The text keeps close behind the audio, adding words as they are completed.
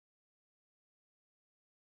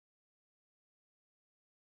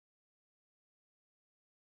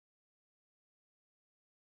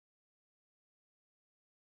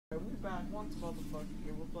We back once motherfucking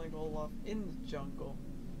here. We're playing Olaf in the jungle.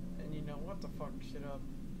 And you know what the fuck shit up.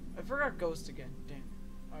 I forgot Ghost again. Damn.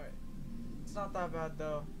 Alright. It's not that bad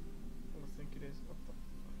though. I don't think it is. What the fuck?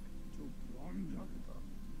 What the fuck?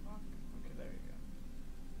 Okay, there you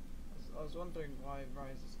go. I was wondering why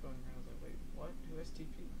Rise is going around. I was like, wait, what? Who has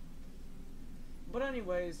TP? But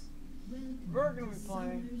anyways, we're gonna be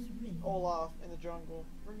playing Olaf in the jungle.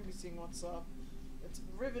 We're gonna be seeing what's up. It's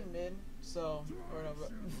Riven mid, so, or no,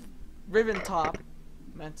 Riven top,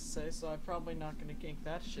 meant to say, so I'm probably not gonna gank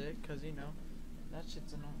that shit, cause you know, that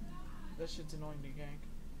shit's annoying. That shit's annoying to gank.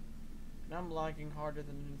 And I'm lagging harder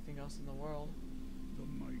than anything else in the world.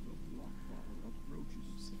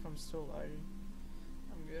 See if I'm still lagging.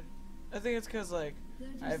 I'm good. I think it's cause like,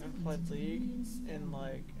 I haven't played League in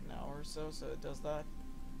like an hour or so, so it does that.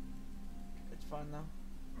 It's fine though.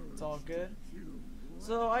 It's all good.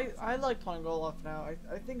 So I like playing Olaf now.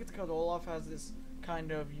 I think it's because Olaf has this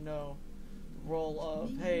kind of, you know, role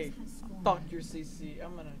of, hey, fuck your CC,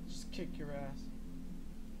 I'm gonna just kick your ass.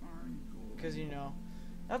 Because, you know,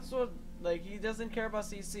 that's what, like, he doesn't care about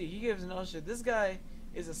CC. He gives no shit. This guy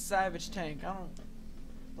is a savage tank. I don't,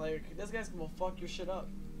 like, this guy's gonna fuck your shit up.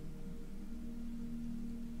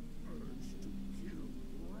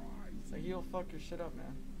 Like, he'll fuck your shit up,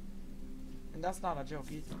 man. And that's not a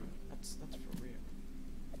joke either. That's for real.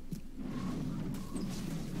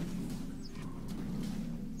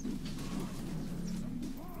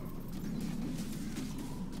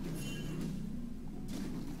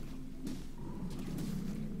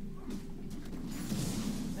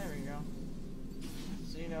 There we go.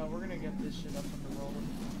 So you know, we're gonna get this shit up and rolling.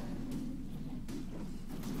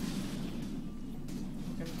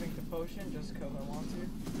 Gonna drink the potion just cause I want to.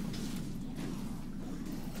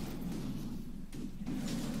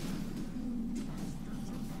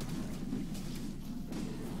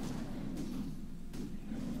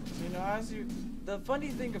 The funny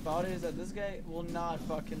thing about it is that this guy will not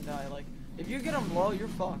fucking die. Like, if you get him low, you're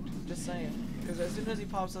fucked. Just saying. Because as soon as he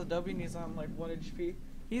pops a W and he's on like 1 HP,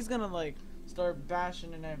 he's gonna like start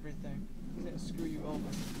bashing and everything. He's gonna screw you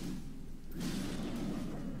over.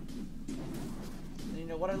 And you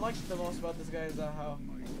know what I like the most about this guy is that how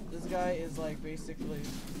this guy is like basically,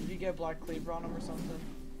 if you get black cleaver on him or something,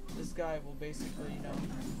 this guy will basically, you know,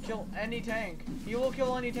 kill any tank. He will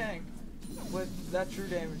kill any tank with that true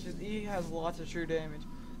damage. He has lots of true damage,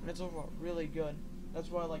 and it's overall really good. That's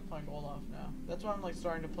why I like playing Olaf now. That's why I'm like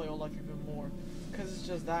starting to play Olaf even more, because it's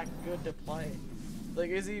just that good to play.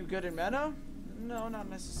 Like, is he good in meta? No, not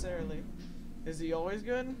necessarily. Is he always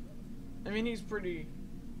good? I mean, he's pretty,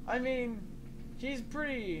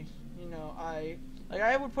 you know, I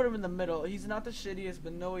would put him in the middle. He's not the shittiest,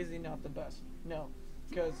 but no, is he not the best? No,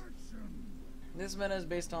 because this meta is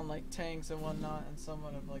based on like tanks and whatnot, and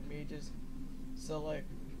somewhat of like mages. So like,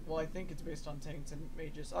 well, I think it's based on tanks and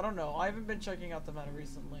mages. I don't know. I haven't been checking out the meta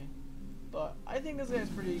recently, but I think this guy's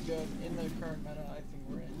pretty good in the current meta. I think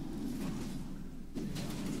we're in.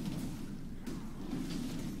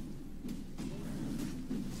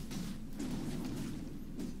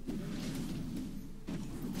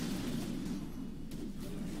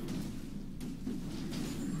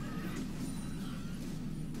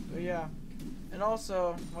 But yeah. And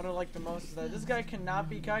also, what I like the most is that this guy cannot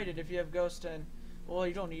be kited if you have Ghost and, well,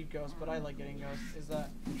 you don't need Ghost, but I like getting Ghost, is that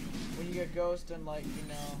when you get Ghost and, like, you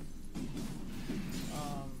know,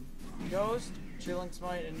 Ghost, Chilling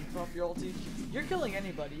Smite, and you pump your ulti, you're killing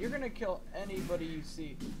anybody. You're gonna kill anybody you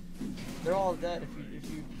see. They're all dead if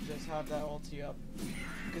you just have that ulti up.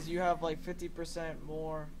 Because you have, like, 50%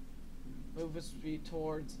 more movement speed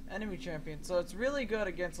towards enemy champions. So it's really good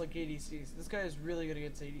against, like, ADCs. This guy is really good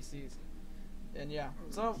against ADCs. And yeah,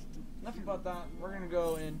 so enough about that. We're gonna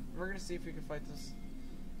go in. We're gonna see if we can fight this.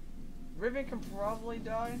 Riven can probably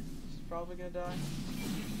die. She's probably gonna die.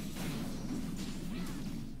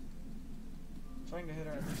 Trying to hit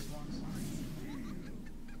her at least once.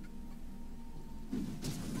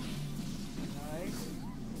 Nice.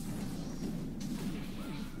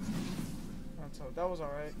 That was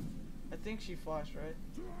alright. I think she flashed, right?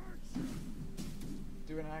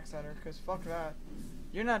 Do an axe at her, cause fuck that.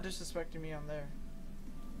 You're not disrespecting me on there.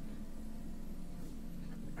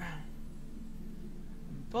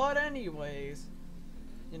 But anyways,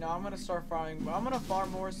 you know, I'm gonna start farming. I'm gonna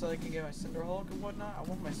farm more so I can get my Cinder Hulk and whatnot. I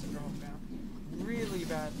want my Cinder Hulk now really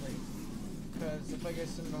badly, because if I get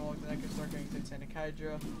Cinder Hulk, then I can start getting Titanic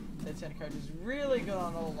Hydra. Titanic Hydra is really good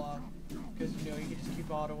on Olaf, because you know you can just keep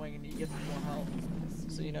autoing and you get more health.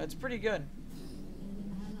 So you know it's pretty good.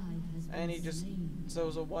 And he just, so it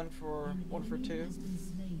was a 1 for 2.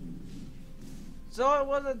 So it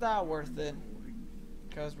wasn't that worth it,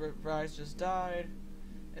 because Rise just died,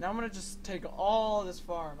 And I'm gonna just take all this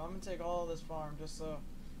farm. I'm gonna take all this farm just so,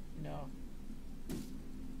 you know.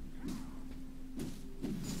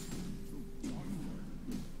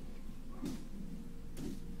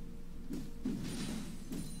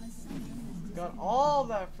 Got all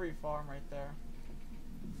that free farm right there.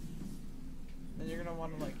 Then you're gonna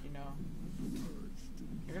want to, like, you know,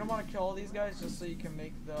 you're gonna want to kill all these guys just so you can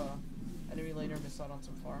make the enemy later miss out on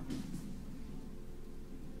some farm.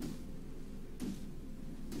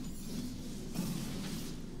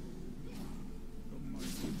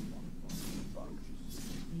 Fuck.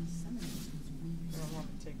 I don't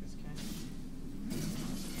want to take this cannon.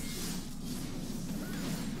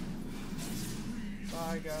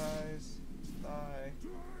 Bye, guys. Bye.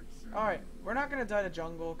 Alright, we're not gonna die to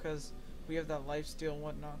jungle because we have that life steal and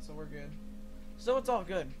whatnot, so we're good. So it's all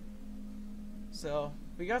good. So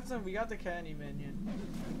we got the candy minion.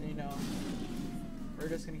 And, you know, we're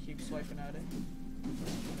just gonna keep swiping at it.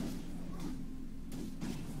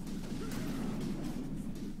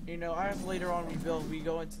 You know, as later on we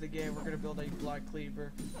go into the game, we're gonna build a black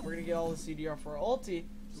cleaver. We're gonna get all the CDR for our ulti,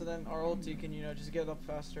 so then our ulti can, you know, just get up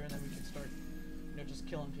faster and then we can start, you know, just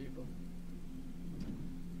killing people.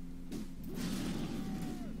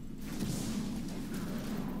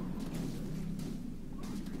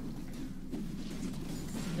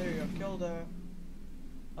 There you go, kill that.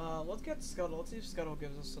 Let's get Scuttle. Let's see if Scuttle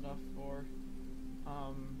gives us enough for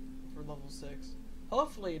level 6.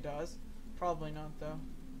 Hopefully it does. Probably not though.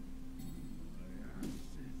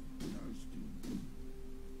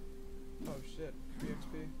 Oh shit, 3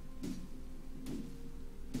 XP.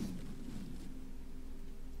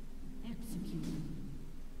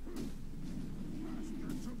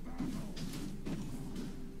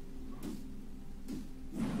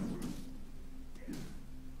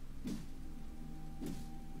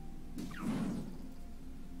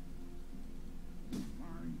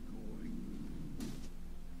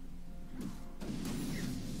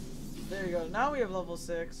 There you go. Now we have level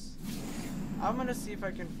 6. I'm gonna see if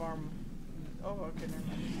I can farm. Oh, okay, never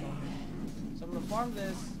mind. So I'm gonna farm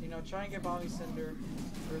this. You know, try and get Bomby Cinder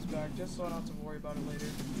first back, just so I don't have to worry about it later.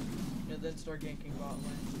 You know, then start ganking bot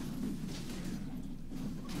lane.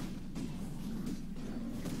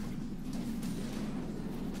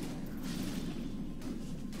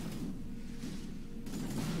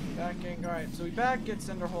 Backing. All right, so we back, get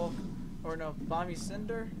Cinder Hulk, or no, Bomby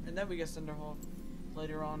Cinder, and then we get Cinder Hulk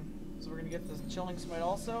later on. So we're gonna get this Chilling Smite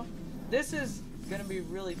also. This is gonna be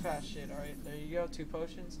really fast shit. All right, there you go, 2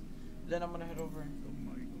 potions. Then I'm gonna head over.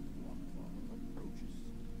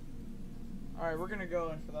 All right, we're gonna go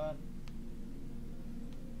in for that.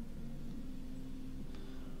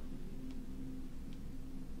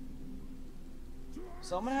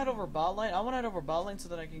 So I'm gonna head over bot lane. I wanna head over bot lane so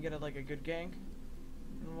that I can get like a good gank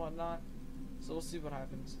and whatnot. So we'll see what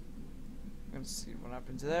happens. I'm gonna see what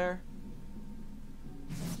happens there.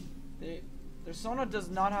 Their Sona does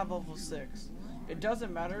not have level 6. It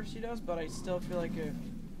doesn't matter if she does, but I still feel like if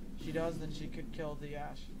she does, then she could kill the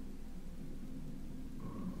Ashe.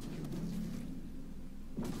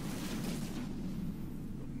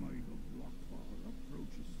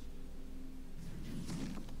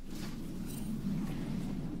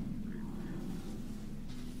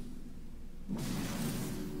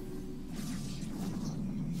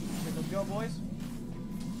 Okay, let's go, boys.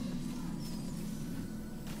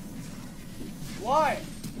 Why?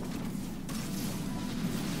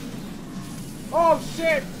 Oh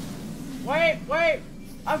shit! Wait!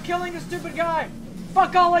 I'm killing the stupid guy!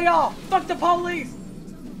 Fuck all of y'all! Fuck the police!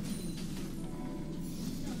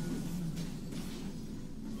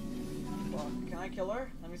 Fuck, can I kill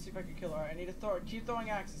her? Let me see if I can kill her. I need to throw her. Keep throwing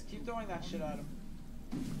axes. Keep throwing that shit at him.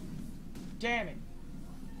 Damn it.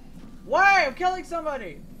 Why? I'm killing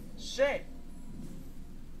somebody! Shit.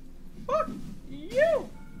 Fuck you!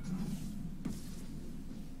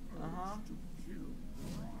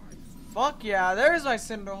 Fuck yeah, there's my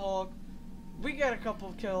Cinder Hulk. We get a couple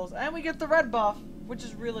of kills, and we get the red buff, which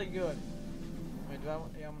is really good. Wait, yeah,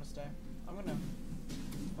 I'm gonna stay. I'm gonna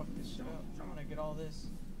fuck this shit up. I'm gonna get all this.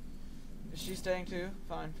 Is she staying too?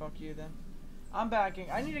 Fine, fuck you then. I'm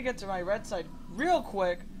backing. I need to get to my red side real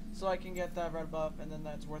quick so I can get that red buff, and then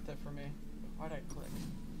that's worth it for me. Why'd I click?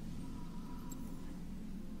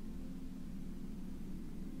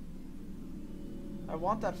 I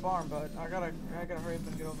want that farm, but I gotta hurry up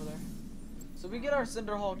and get over there. So we get our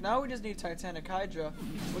Cinder Hulk. Now we just need Titanic Hydra,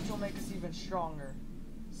 which will make us even stronger.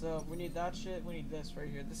 So we need that shit. We need this right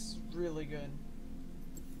here. This is really good.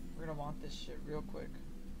 We're gonna want this shit real quick.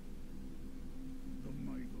 The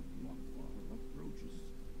might of Lockbar approaches.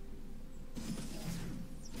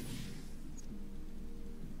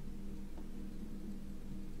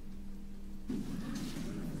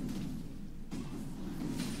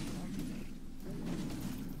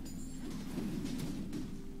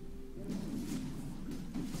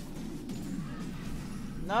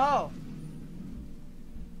 No!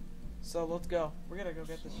 So let's go. We're gonna go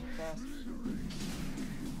get this shit fast.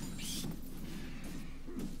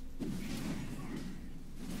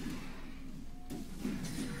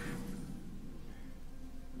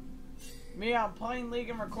 Me, I'm playing League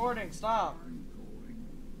and recording. Stop.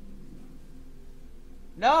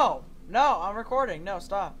 No! No, I'm recording. No,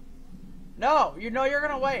 stop. No, you know you're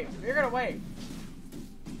gonna wait. You're gonna wait.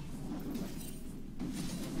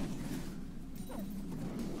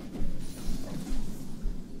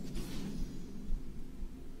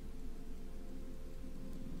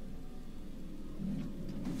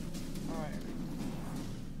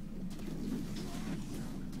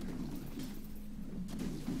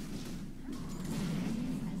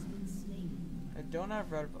 Don't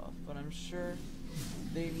have red buff, but I'm sure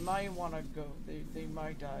they might want to go. They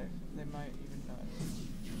might dive. They might even die.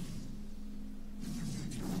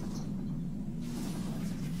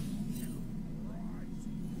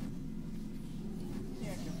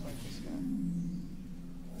 Yeah, I can fight this guy.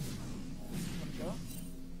 Wanna go?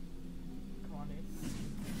 Come on, dude.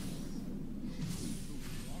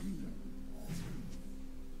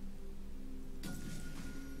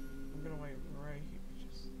 I'm gonna wait right here.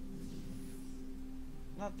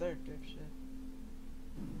 Not there, dipshit.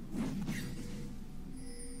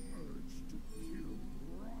 Urge to kill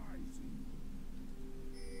rising.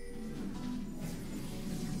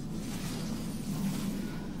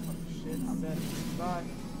 Oh shit, I'm dead. Bye.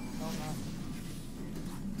 No, I'm not.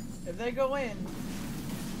 If they go in,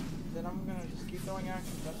 then I'm gonna just keep throwing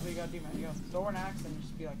axes. That's what you gotta do, man. You gotta throw an axe and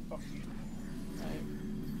just be like, fuck you. Right?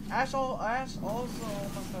 Ash also almost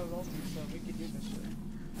has ulti, so we could do this shit.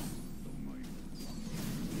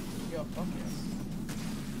 Yo, fuck yes.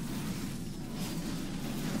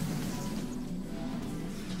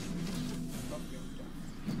 Fuck you.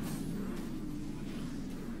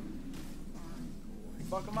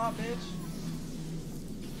 Fuck him up, bitch.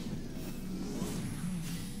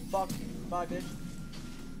 Fuck you. Bye, bitch.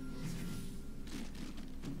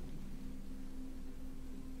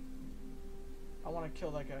 I want to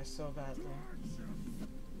kill that guy so badly.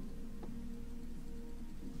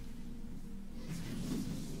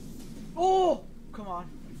 Oh! Come on.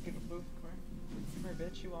 Get a move. Come here,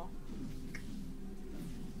 bitch. You all.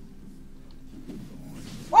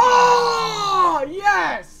 Oh!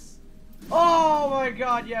 Yes! Oh my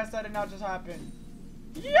god, yes. That did not just happen.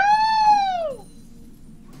 Yo!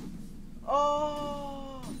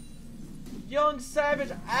 Oh! Young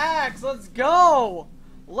Savage Axe. Let's go!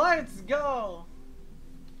 Let's go!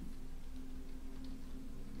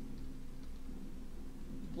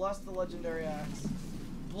 Bless the legendary axe.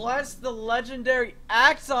 Bless the legendary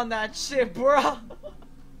axe on that shit, bro.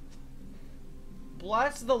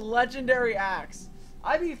 Bless the legendary axe.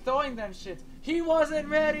 I be throwing them shits. He wasn't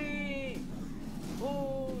ready.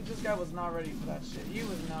 Ooh, this guy was not ready for that shit. He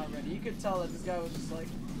was not ready. You could tell that this guy was just like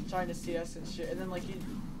trying to CS and shit. And then like he,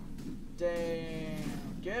 damn,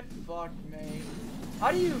 get fucked, mate.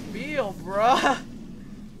 How do you feel, bruh?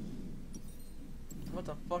 I'm about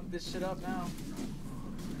to fuck this shit up now.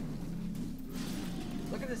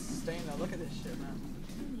 Look at this sustain though, look at this shit, man.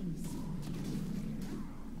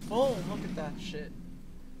 Boom, look at that shit.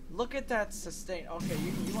 Look at that sustain. Okay,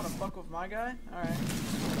 you wanna fuck with my guy? Alright.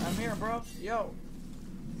 I'm here, bro. Yo.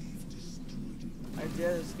 I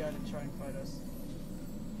dare this guy to try and fight us.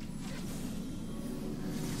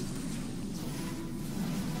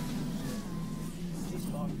 He's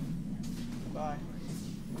fucked. Bye.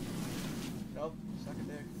 Nope, suck a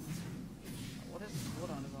dick. What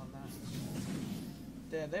on is on that?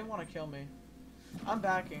 Damn, they want to kill me. I'm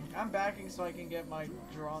backing so I can get my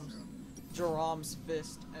Jerome's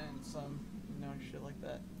fist and some, you know, shit like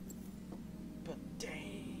that. But damn.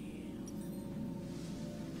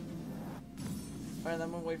 Alright, then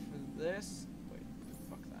I'm gonna wait for this. Wait,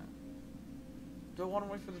 fuck that. Do I want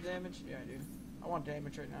to wait for the damage? Yeah, I do. I want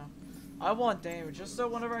damage right now. I want damage, just so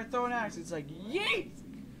whenever I throw an axe, it's like, yeet!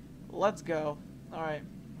 Let's go. Alright,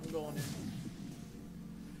 I'm going in.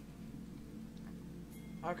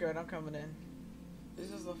 Okay, I'm coming in.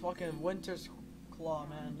 This is the fucking Winter's Claw,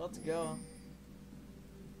 man. Let's go.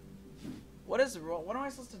 What am I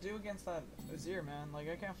supposed to do against that Azir, man? Like,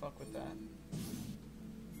 I can't fuck with that.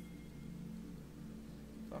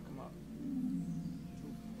 Fuck him up.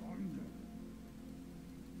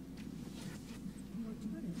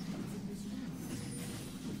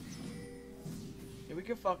 Yeah, we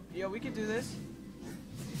can fuck. Yeah, we can do this.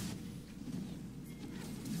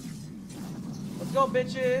 Let's go,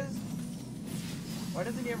 bitches! Why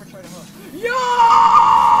doesn't he ever try to hook?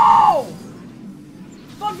 Yo!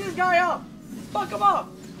 Fuck this guy up! Fuck him up!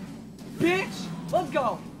 Bitch! Let's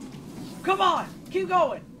go! Come on! Keep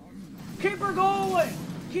going. Keep her going.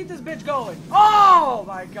 Keep this bitch going. Oh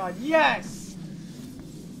my god, yes.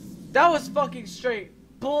 That was fucking straight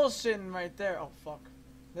bullshitting right there. Oh fuck.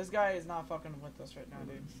 This guy is not fucking with us right now,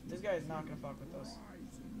 dude. This guy is not gonna fuck with us.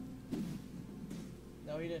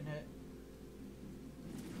 No, he didn't hit.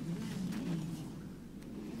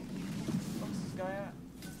 Where's this guy at?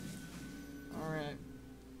 Alright.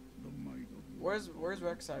 Where's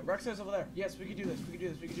Rek'Sai? Rek'Sai's over there. Yes, we can do this. We can do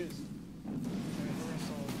this. We can do this.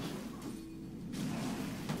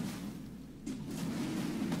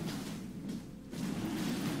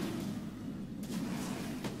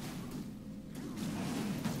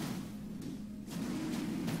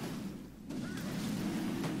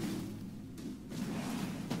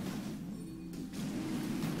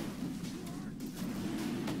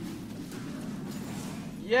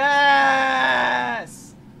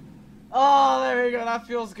 Yes! Oh, there we go. That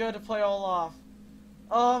feels good to play Olaf.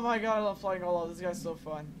 Oh my god, I love playing Olaf. This guy's so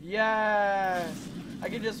fun. Yes! I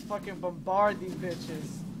can just fucking bombard these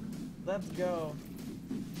bitches. Let's go.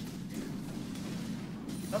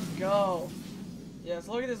 Let's go. Yes,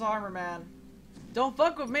 look at this armor, man. Don't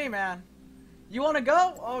fuck with me, man. You wanna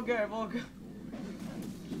go? Okay, we'll go.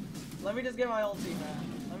 Let me just get my ulti,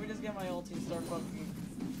 man. Let me just get my ulti and start fucking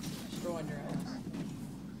destroying your ass.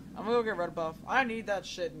 I'm gonna go get red buff. I need that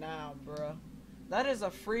shit now, bruh. That is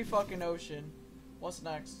a free fucking ocean. What's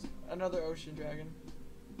next? Another ocean dragon.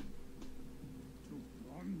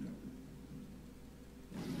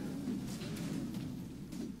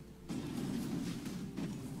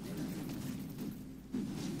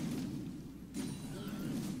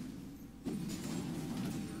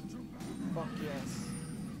 Fuck yes.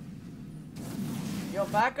 Yo,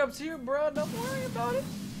 back up to you, bro. Don't worry about it.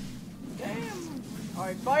 Damn.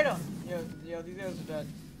 Alright, fight him! Yo, these guys are dead.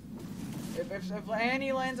 If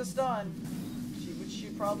Annie lands a stun, which she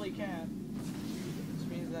probably can, which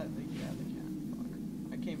means that they can.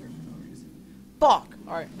 Fuck. I came here for no reason. Fuck!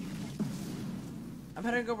 Alright. I'm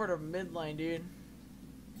heading over to mid lane, dude.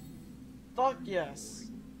 Fuck yes.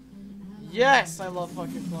 Yes, I love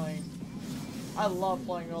fucking playing. I love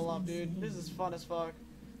playing Olaf, dude. This is fun as fuck.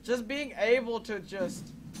 Just being able to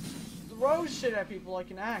just throw shit at people like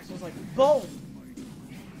an axe was like, boom!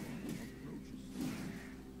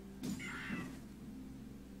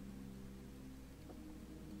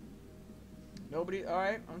 Nobody.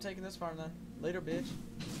 Alright, I'm taking this farm then. Later, bitch.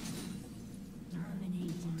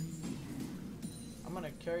 I'm gonna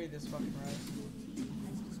carry this fucking rice.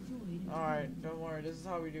 Alright, don't worry. This is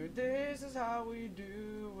how we do it. This is how we do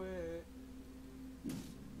it.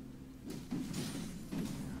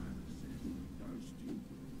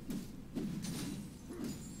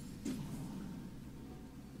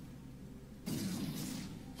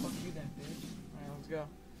 Fuck you then, bitch. Alright, let's go.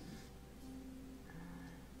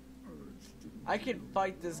 I can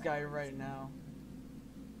fight this guy right now.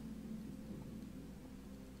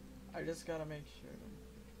 I just gotta make sure.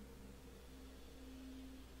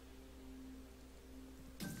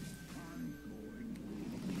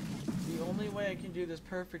 The only way I can do this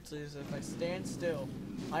perfectly is if I stand still.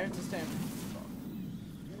 I have to stand.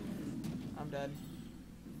 I'm dead.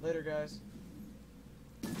 Later, guys.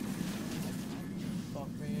 Fuck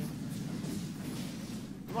me.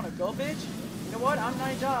 You wanna go, bitch? You know what? I'm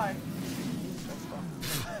gonna die.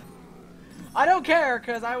 I don't care,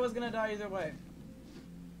 cause I was gonna die either way.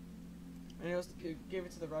 And it gave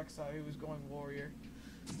it to the Rek'Sai who was going warrior.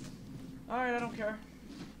 Alright, I don't care.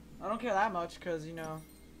 I don't care that much, cause you know,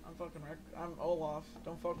 I'm Olaf.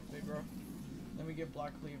 Don't fuck with me, bro. Then we get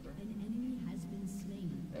Black Cleaver. An enemy has been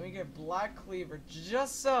slain. Then we get Black Cleaver,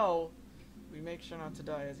 just so we make sure not to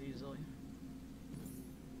die as easily.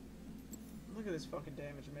 Look at this fucking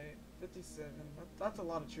damage, mate. 57. That's a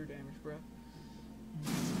lot of true damage, bro.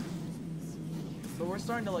 But we're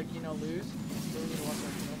starting to, like, you know, lose. So we need to watch out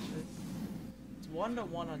for that shit. It's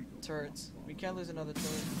 1-1 on turrets. We can't lose another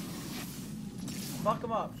turret. Fuck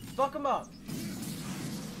him up. Fuck him up.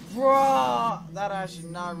 Bruh! That I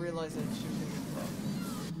should not realize that she was gonna get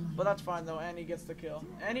fucked. But that's fine though. Annie gets the kill.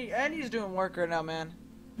 Annie's doing work right now, man.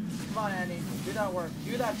 Come on, Annie. Do that work.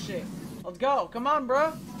 Do that shit. Let's go. Come on,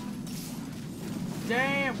 bro.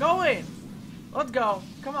 Damn. Go in. Let's go.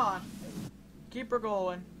 Come on. Keep her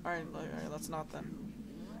going. Alright, let's not then.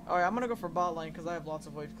 Alright, I'm gonna go for bot lane because I have lots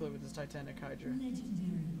of wave clear with this Titanic Hydra.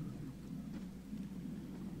 Legendary.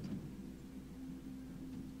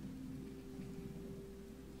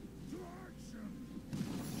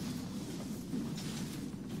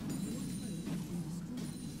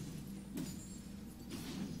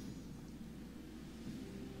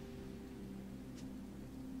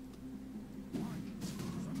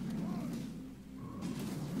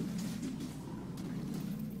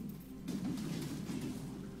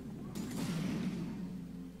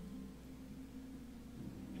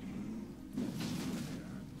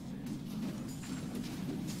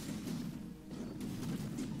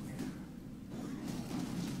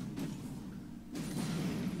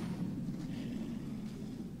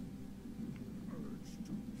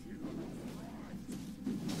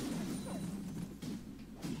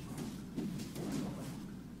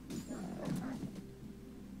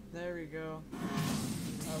 go.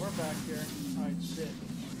 We're back here. Alright, shit.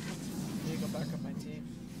 I need to go back up my team.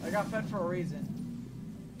 I got fed for a reason.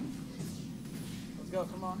 Let's go,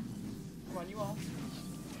 come on. Come on, you all.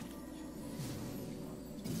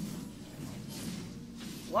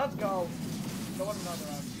 Let's go. Go with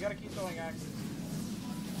another axe. You gotta keep throwing axes.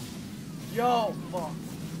 Yo, fuck.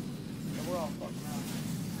 Yeah, we're all fucked now.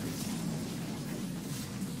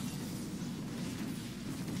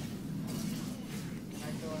 Can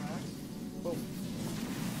I throw an axe? Boom.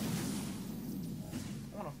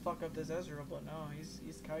 I wanna fuck up this Ezreal, but no,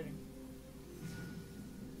 he's kiting.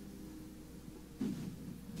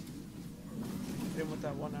 Hit him with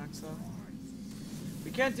that one axe though.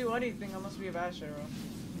 We can't do anything unless we have Ash Arrow.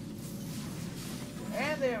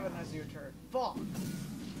 And they have an Azure turret. Fuck!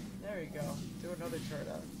 There you go. Do another turret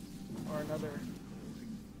out. Or another.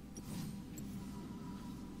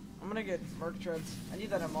 I'm gonna get Merc Treads. I need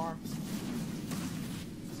that MR.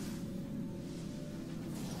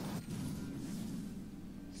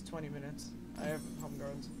 It's 20 minutes. I have home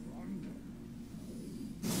guards.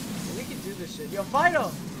 We can do this shit. Yo, fight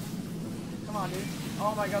them! Come on, dude.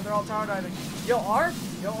 Oh my god, they're all tower diving. Yo, R?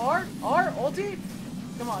 Yo, R? R? Ulti?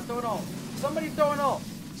 Come on, throw it all. Somebody throw an ult.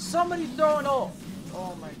 Somebody throw an ult.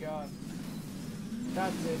 Oh my god.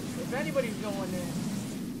 That's it. If anybody's going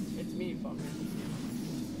in, it's me, fucker.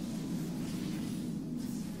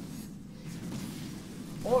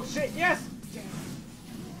 Oh shit, yes! Damn.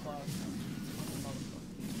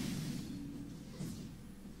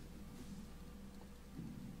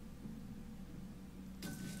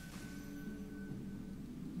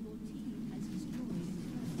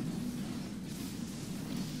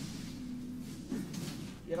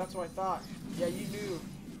 Yeah, that's what I thought. Yeah, you knew.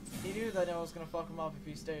 He knew that I was gonna fuck him up if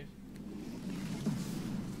he stayed.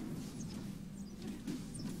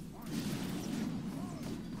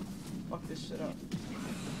 Fuck this shit up.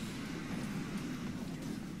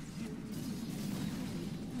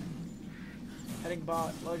 Heading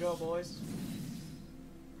bot. Let go, boys.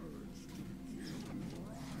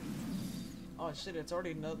 Oh shit, it's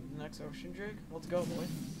already the next Ocean Drake? Let's go, boy.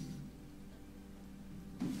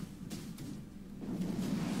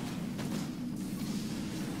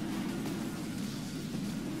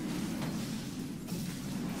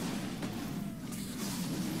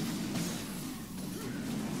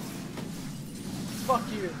 Fuck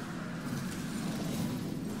you.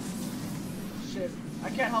 Shit. I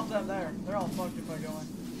can't help them there. They're all fucked if I go in.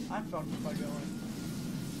 I'm fucked if I go in.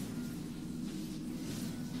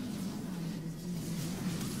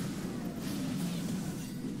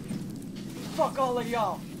 Fuck all of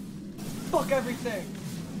y'all. Fuck everything.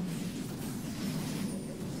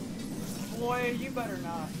 Boy, you better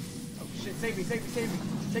not. Oh shit, save me, save me, save me.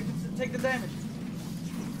 Take the damage.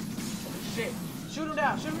 Oh shit. Shoot him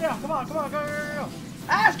down, shoot him down. Come on, come on, go, go, go, go.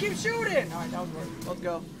 Ash, keep shooting! Alright, that was worth. Let's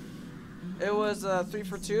go. It was 3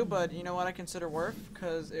 for 2, but you know what I consider worth?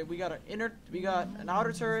 Because we got an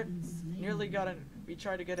outer turret, nearly got an, we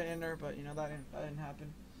tried to get an inner, but you know, that didn't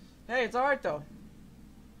happen. Hey, it's alright though.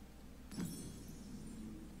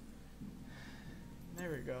 There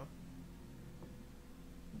we go.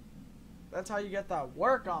 That's how you get that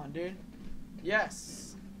work on, dude.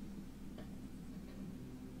 Yes.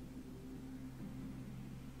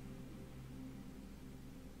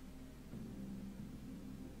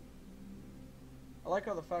 I like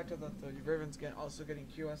how the fact that the Riven's also getting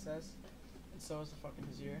QSS, and so is the fucking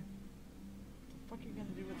Azure. What the fuck are you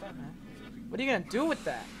gonna do with that, man? What are you gonna do with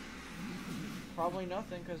that? Probably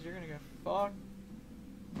nothing, because you're gonna get fucked.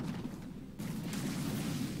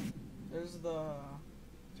 There's the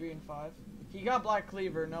 3 and 5. He got Black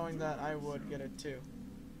Cleaver knowing that I would get it too.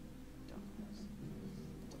 Dumbass.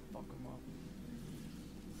 To fuck him up.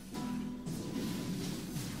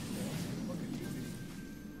 Look at you.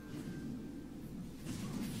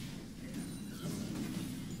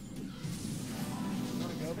 You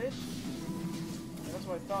wanna go, bitch? Yeah, that's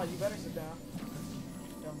what I thought. You better sit down.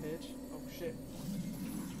 Dumb bitch. Oh shit.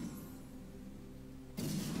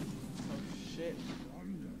 Oh shit.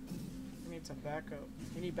 We need some backup.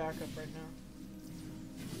 We need backup right now.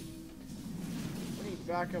 We need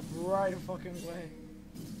backup right fucking away.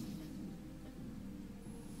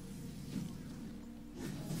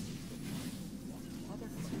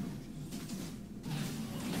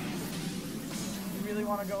 You really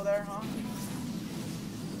want to go there, huh?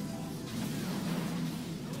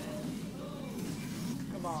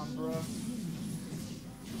 Come on, bro.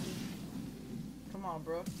 Come on,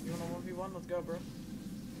 bro. You want to 1v1? Let's go, bro.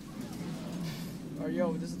 Oh,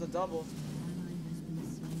 yo, this is the double.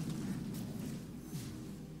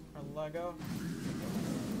 Our Lego.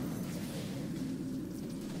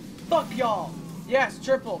 Fuck y'all! Yes,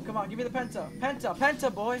 triple. Come on, give me the penta. Penta,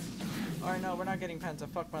 penta, boy. Alright, no, we're not getting penta.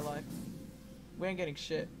 Fuck my life. We ain't getting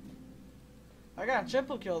shit. I got a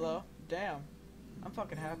triple kill though. Damn. I'm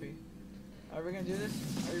fucking happy. Are we gonna do this?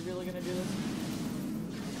 Are we really gonna do this?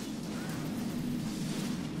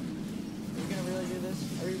 Are we gonna really do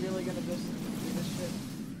this? Are we really gonna just do this shit?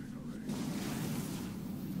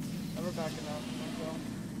 And we're backing up. Well,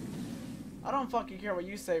 I don't fucking care what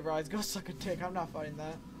you say, Rise. Go suck a dick. I'm not fighting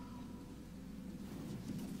that.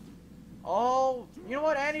 Oh, you know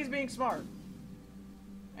what? Annie's being smart.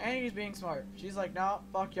 Annie's being smart. She's like, nah,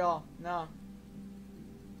 fuck y'all. Nah.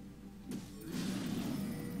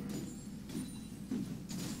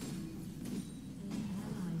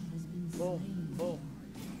 Boom, boom.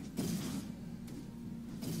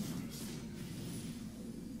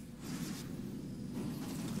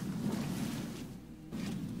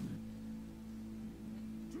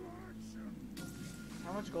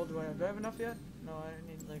 How much gold do I have? Do I have enough yet? No, I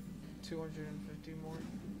need like 250 more.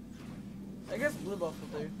 I guess blue buff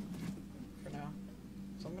will do for now.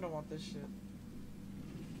 So I'm gonna want this shit.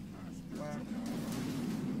 Wow.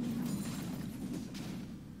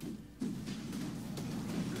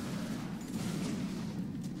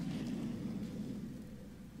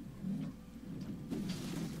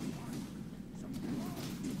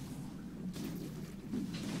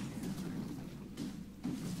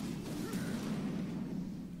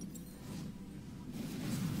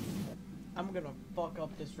 I'm gonna fuck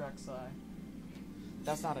up this Rek'Sai.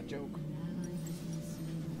 That's not a joke.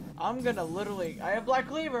 I'm gonna literally... I have Black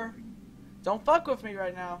Cleaver. Don't fuck with me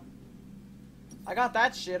right now. I got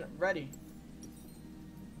that shit ready.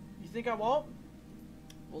 You think I won't?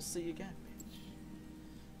 We'll see again, bitch.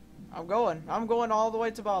 I'm going. I'm going all the way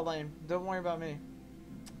to bot lane. Don't worry about me.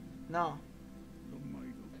 No.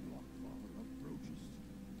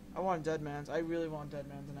 I want Deadmans. I really want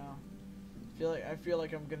Deadmans now. I feel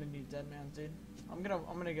like I'm gonna need Deadmans, dude. I'm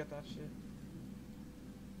gonna get that shit.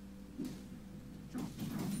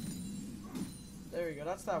 There we go.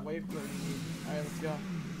 That's that wave clear you need. Alright, let's go.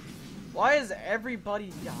 Why is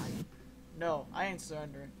everybody dying? No, I ain't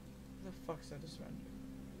surrendering. Who the fuck said to surrender?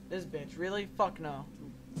 This bitch. Really? Fuck no.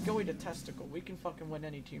 Go eat a testicle. We can fucking win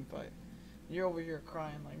any team fight. You're over here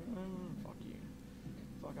crying like, fuck you.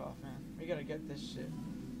 Fuck off, man. We gotta get this shit.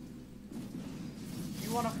 If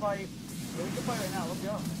you wanna fight, yeah, we can fight right now. Let's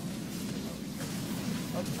go.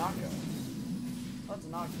 Let's not go. Let's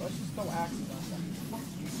not go. Let's just go axe them. Fuck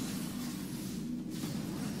you.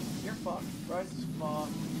 You're fucked. Rise is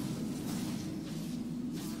fucked.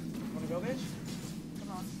 Wanna go, bitch?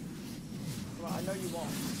 Come on. Come on, I know you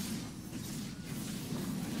won't.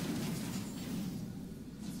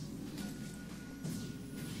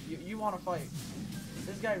 You wanna fight.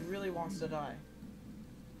 This guy really wants to die.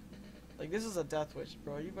 Like, this is a death wish,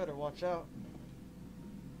 bro. You better watch out.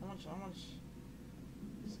 How much?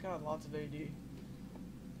 He's got lots of AD.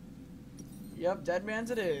 Yep,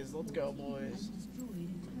 Deadmans it is. Let's go, boys.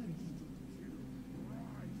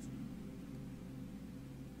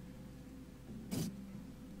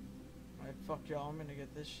 Alright, fuck y'all. I'm gonna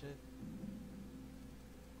get this shit.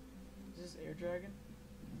 Is this Air Dragon?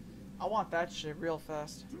 I want that shit real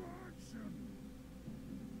fast.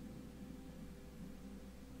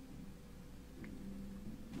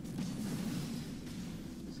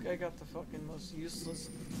 This guy got the fucking most useless.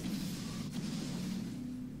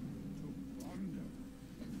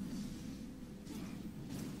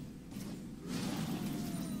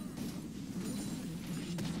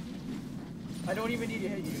 I don't even need to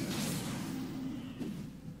hit you.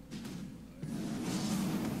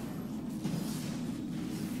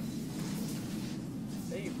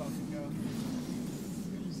 There you fucking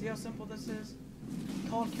go. See how simple this is?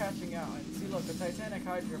 Called catching out. See, look, the Titanic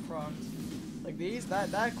Hydra procs. Like these,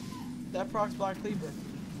 that procs Black Cleaver.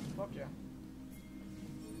 Fuck yeah.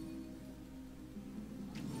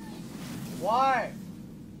 Why?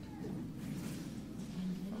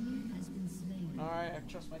 Alright, I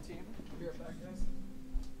trust my team. I'll be right back, guys.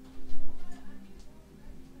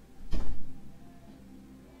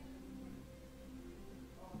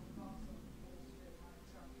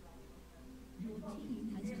 Your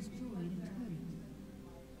team has destroyed a turret.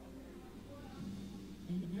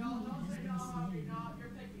 An enemy Y'all don't has say been no, slain. no,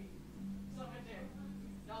 you're picky. Suck a dick.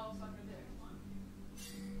 No, suck a dick.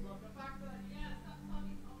 Look, the fact that, yeah, stop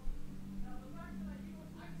talking. No, the fact that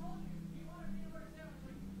I told you, you wanted me to wear sandwich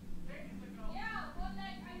like days ago. Yeah, but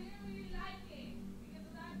like I didn't really like it because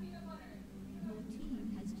of that peanut butter. Your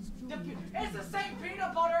team has destroyed. It's the same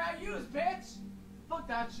peanut butter I use, bitch! Fuck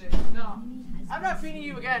that shit. No. I'm not feeding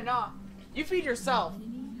you again, no. You feed yourself.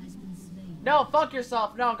 Enemy has been slain. No, fuck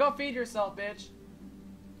yourself. No, go feed yourself, bitch.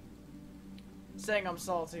 saying I'm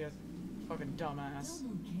salty. Fucking dumbass.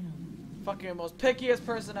 Double kill. Fucking most pickiest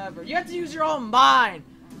person ever. You have to use your own mind.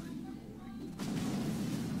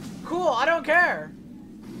 Cool, I don't care.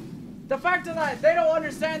 The fact of that, they don't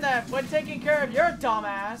understand that when taking care of your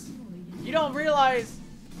dumbass, you don't realize.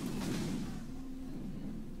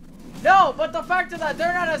 No, but the fact of that,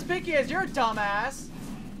 they're not as picky as your dumbass.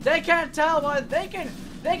 They can't tell what they can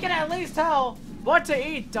at least tell what to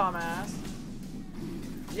eat, dumbass.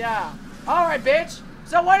 Yeah. Alright, bitch.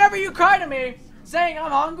 So whenever you cry to me saying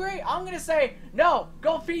I'm hungry, I'm gonna say, no,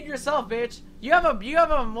 go feed yourself, bitch. You have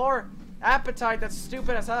a more appetite that's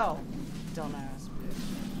stupid as hell. Dumbass,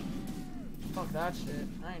 bitch. Fuck that shit.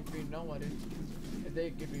 I ain't feeding nobody. If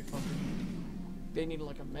they give me fucking, they need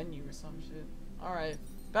like a menu or some shit. Alright,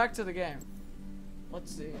 back to the game.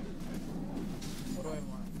 Let's see. What do I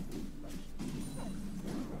want?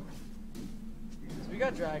 So we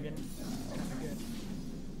got dragon. It's kinda good.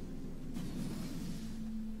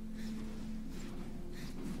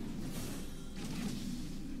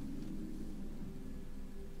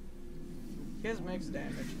 He has mixed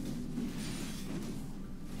damage.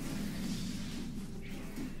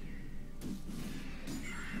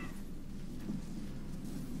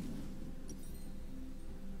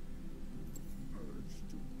 Urge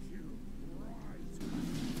to kill rising.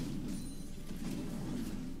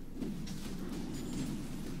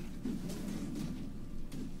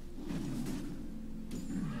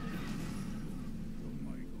 The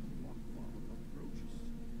might of Rockfall approaches.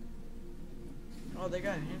 Oh, they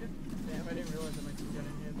got hit? Damn, I didn't realize that my team got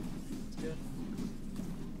hit. It's good.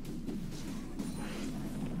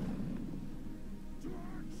 To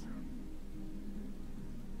action.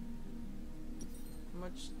 How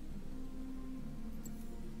much?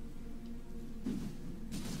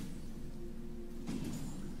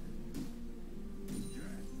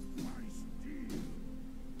 Death by steel.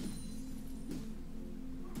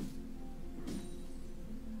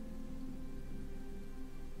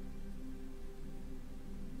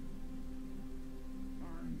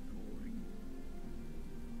 I'm going.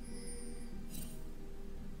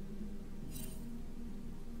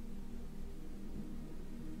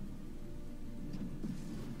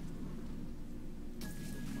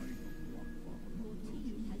 The might of Rockfall Your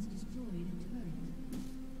team has destroyed a turret.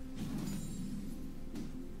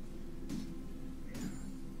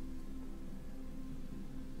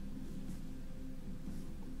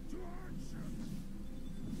 to action.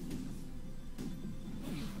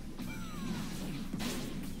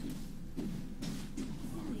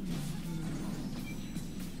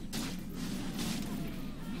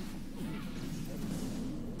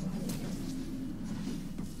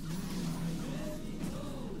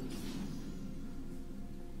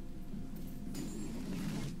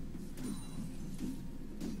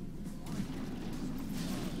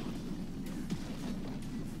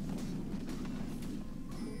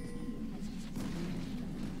 Killing spree.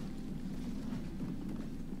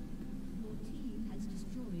 Your team has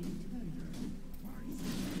destroyed a turret.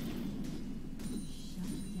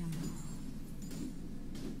 Shut down.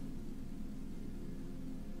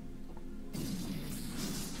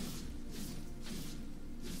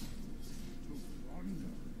 To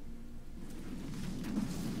plunder.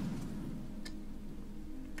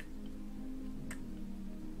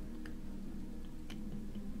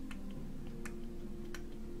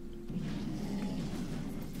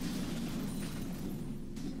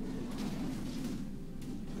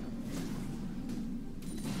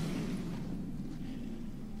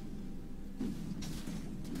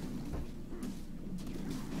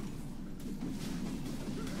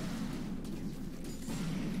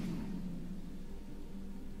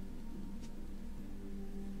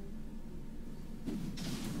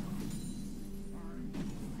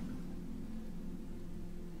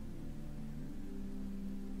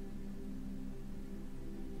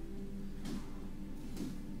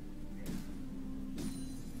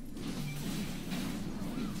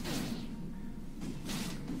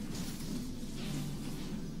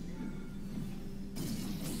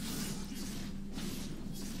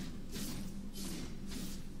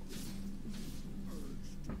 Urge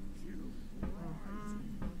to kill rising.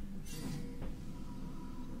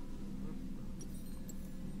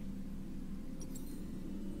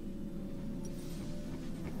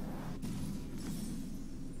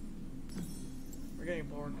 We're getting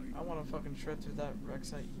bored. I want to fucking shred through that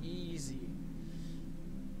Rek'Sai easy.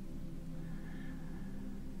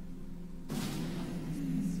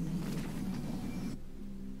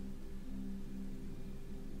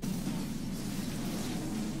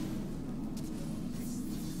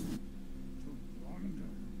 To plunder.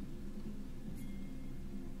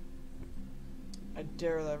 I I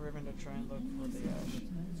dare that ribbon to try and look for the ash.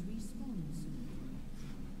 Turns respawn soon.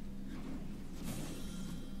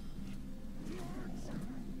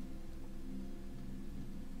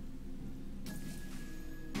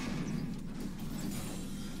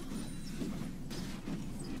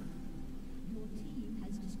 Your team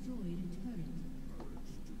has destroyed a turret.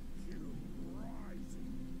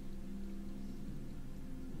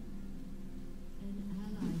 An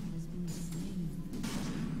ally has been slain.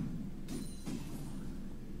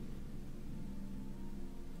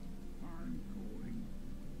 I'm going.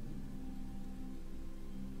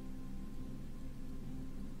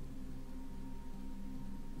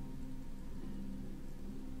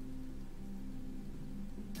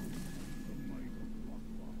 The might of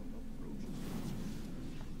Rockbottom approaches.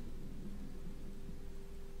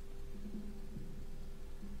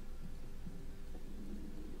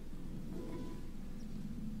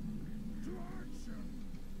 To action!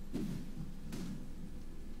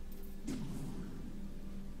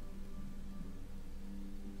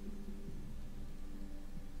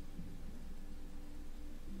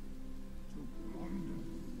 To plunder.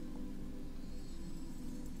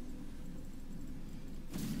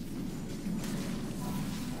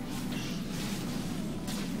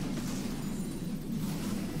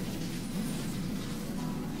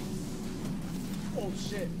 Oh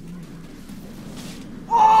shit.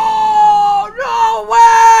 Oh no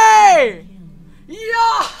way! Yo!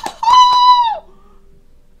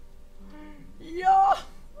 Yo!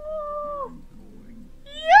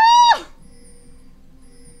 Yeah!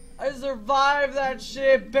 I survived that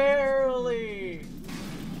shit barely.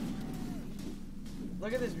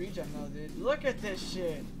 Look at this regen though, dude. Look at this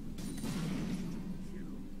shit.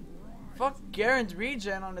 Fuck Garen's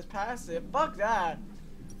regen on his passive. Fuck that.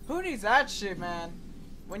 Who needs that shit, man?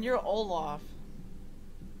 When you're Olaf.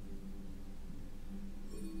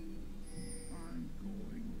 I'm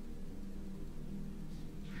going.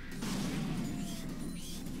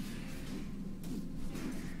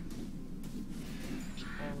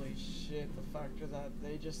 Holy shit, the fact is that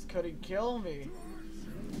they just couldn't kill me.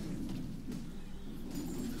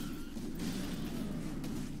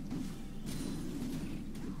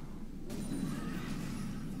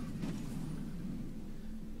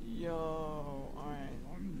 Yo, alright.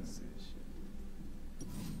 Let's see this shit.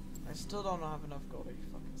 I still don't have enough gold. Are you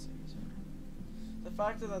fucking serious? The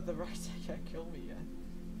fact that the rest can't kill me yet.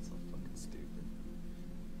 It's so fucking stupid.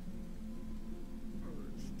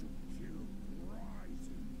 Urge to kill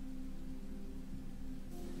rising.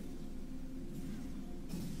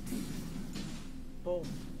 Boom.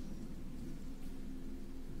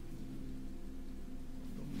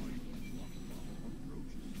 The might of Rockbottom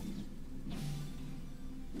approaches.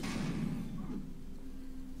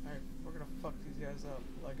 Alright, we're gonna fuck these guys up.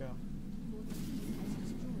 Let go. Your team has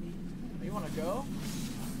destroyed a turret. You wanna go?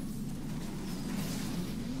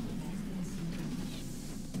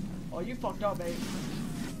 Oh, you fucked up, babe.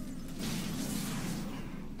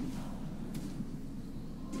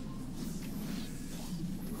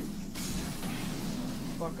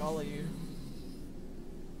 Fuck all of you.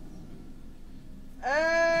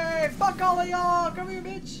 Hey, fuck all of y'all! Come here,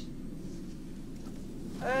 bitch!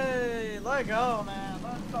 Hey, let go, man.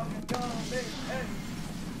 Let's fucking go, bitch. Hey.